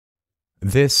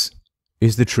This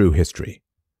is the true history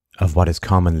of what is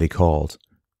commonly called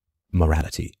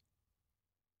morality.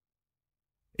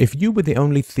 If you were the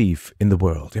only thief in the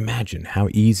world, imagine how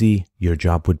easy your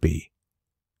job would be.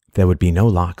 There would be no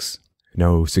locks,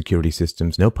 no security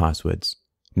systems, no passwords,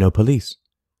 no police.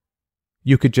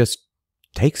 You could just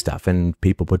take stuff and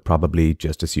people would probably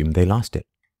just assume they lost it.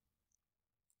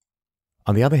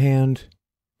 On the other hand,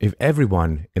 if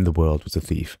everyone in the world was a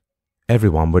thief,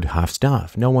 everyone would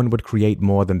half-starve. No one would create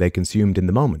more than they consumed in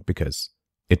the moment because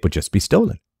it would just be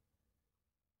stolen.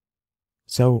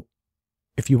 So,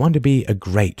 if you want to be a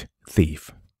great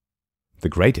thief, the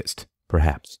greatest,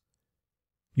 perhaps,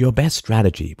 your best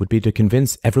strategy would be to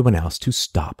convince everyone else to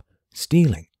stop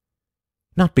stealing.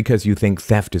 Not because you think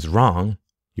theft is wrong,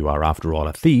 you are after all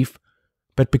a thief,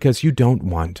 but because you don't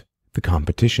want the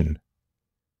competition.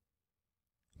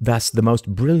 Thus, the most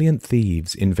brilliant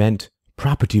thieves invent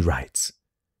property rights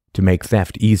to make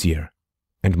theft easier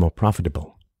and more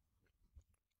profitable.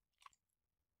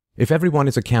 If everyone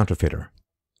is a counterfeiter,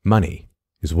 money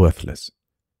is worthless.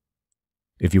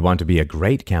 If you want to be a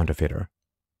great counterfeiter,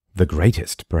 the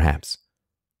greatest perhaps,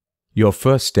 your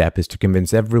first step is to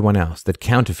convince everyone else that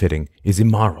counterfeiting is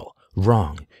immoral,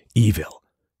 wrong, evil,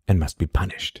 and must be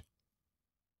punished.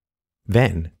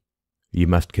 Then, you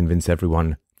must convince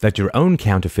everyone that your own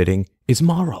counterfeiting is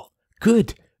moral,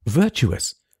 good,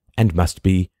 virtuous, and must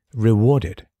be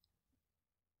rewarded.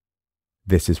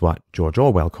 This is what George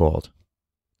Orwell called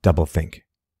doublethink.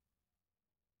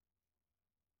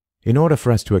 In order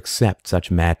for us to accept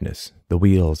such madness, the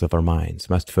wheels of our minds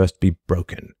must first be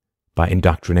broken by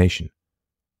indoctrination,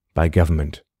 by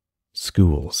government,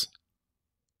 schools.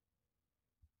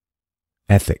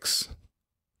 Ethics,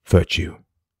 virtue,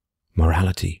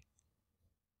 morality.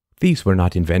 These were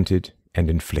not invented and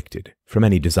inflicted from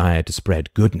any desire to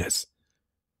spread goodness,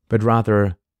 but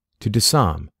rather to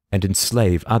disarm and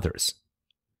enslave others,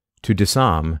 to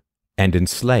disarm and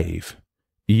enslave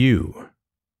you.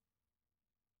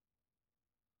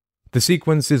 The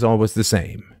sequence is always the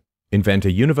same. Invent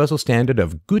a universal standard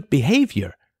of good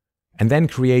behavior, and then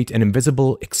create an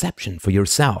invisible exception for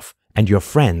yourself and your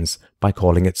friends by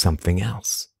calling it something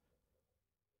else.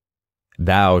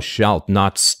 Thou shalt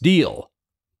not steal.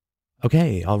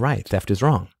 Okay, all right, theft is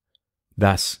wrong.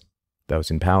 Thus,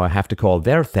 those in power have to call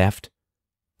their theft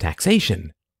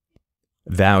taxation.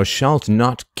 Thou shalt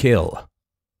not kill.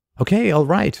 Okay, all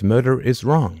right, murder is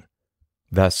wrong.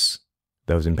 Thus,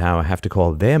 those in power have to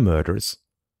call their murders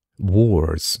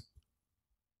wars.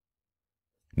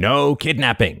 No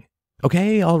kidnapping.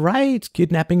 Okay, all right,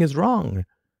 kidnapping is wrong.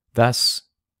 Thus,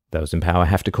 those in power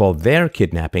have to call their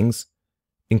kidnappings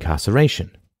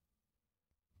incarceration.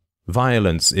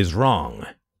 Violence is wrong.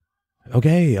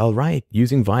 Okay, all right,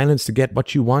 using violence to get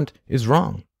what you want is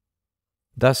wrong.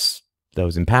 Thus,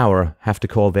 those in power have to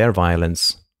call their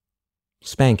violence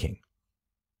spanking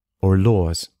or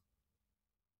laws.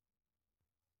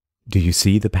 Do you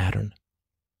see the pattern?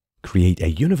 Create a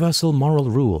universal moral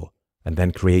rule and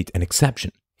then create an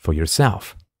exception for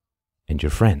yourself and your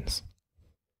friends.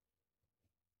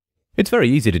 It's very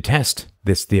easy to test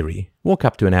this theory. Walk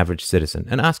up to an average citizen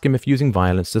and ask him if using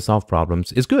violence to solve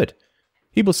problems is good.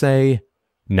 He will say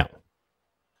no.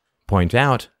 Point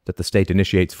out that the state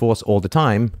initiates force all the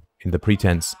time in the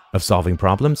pretense of solving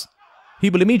problems. He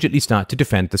will immediately start to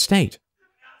defend the state.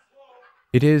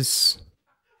 It is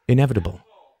inevitable.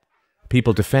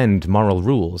 People defend moral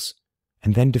rules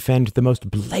and then defend the most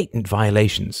blatant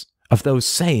violations of those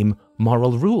same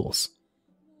moral rules.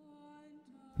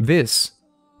 This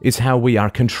is how we are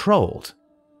controlled.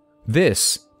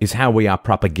 This is how we are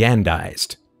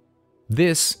propagandized.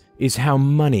 This is how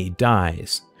money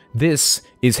dies. This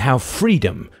is how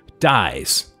freedom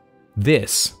dies.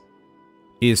 This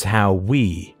is how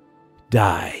we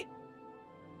die.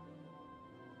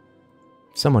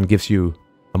 Someone gives you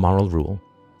a moral rule.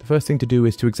 The first thing to do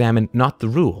is to examine not the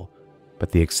rule,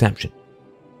 but the exception.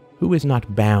 Who is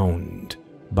not bound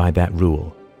by that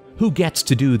rule? Who gets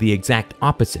to do the exact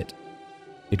opposite?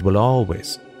 It will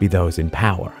always be those in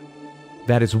power.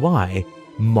 That is why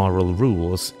moral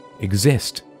rules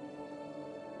exist.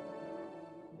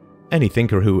 Any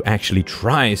thinker who actually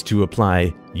tries to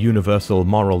apply universal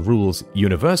moral rules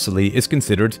universally is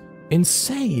considered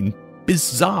insane,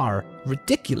 bizarre,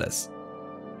 ridiculous.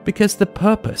 Because the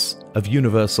purpose of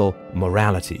universal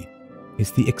morality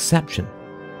is the exception,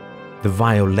 the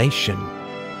violation.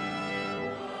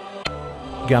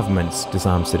 Governments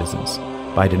disarm citizens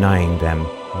by denying them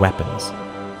weapons,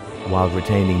 while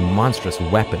retaining monstrous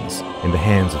weapons in the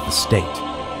hands of the state.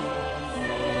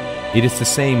 It is the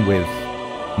same with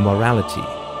morality.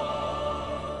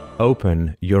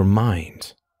 Open your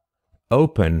mind.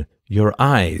 Open your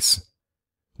eyes.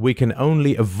 We can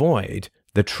only avoid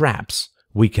the traps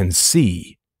we can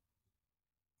see.